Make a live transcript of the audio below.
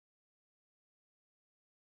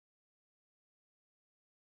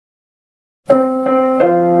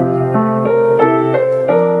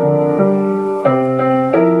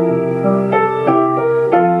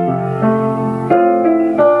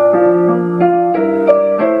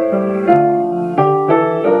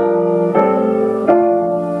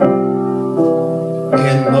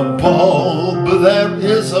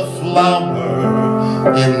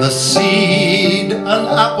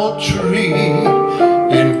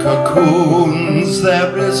cocoons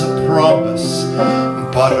there is a promise,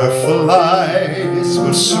 butterflies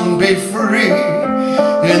will soon be free.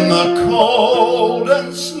 In the cold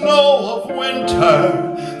and snow of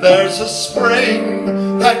winter, there's a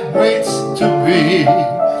spring that waits to be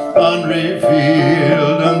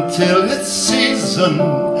unrevealed until its season,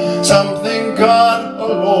 something God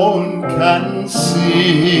alone can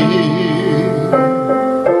see.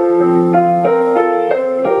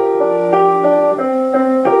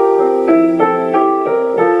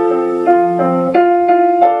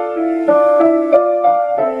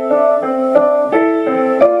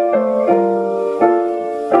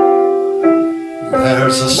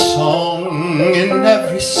 There's a song in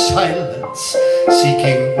every silence,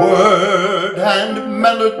 seeking word and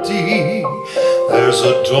melody. There's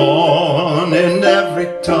a dawn in every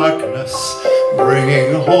darkness,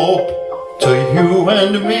 bringing hope to you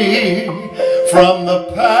and me. From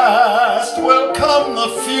the past will come the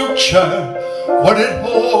future, what it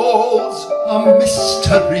holds a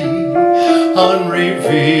mystery,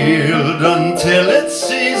 unrevealed until its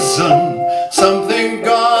season, something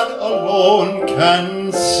God alone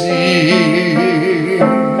can see.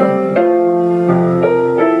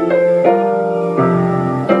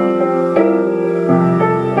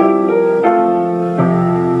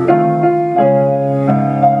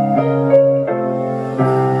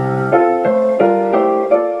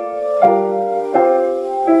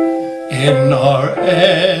 In our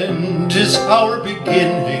end is our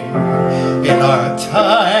beginning, in our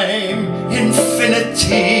time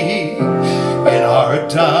infinity. In our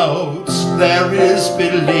doubts there is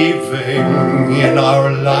believing, in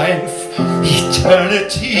our life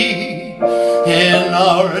eternity. In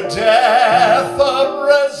our death a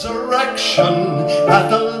resurrection, at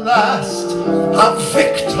the last a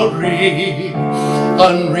victory,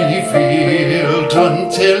 unrevealed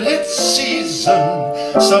until its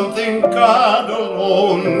season, something God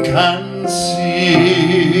alone can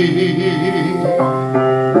see.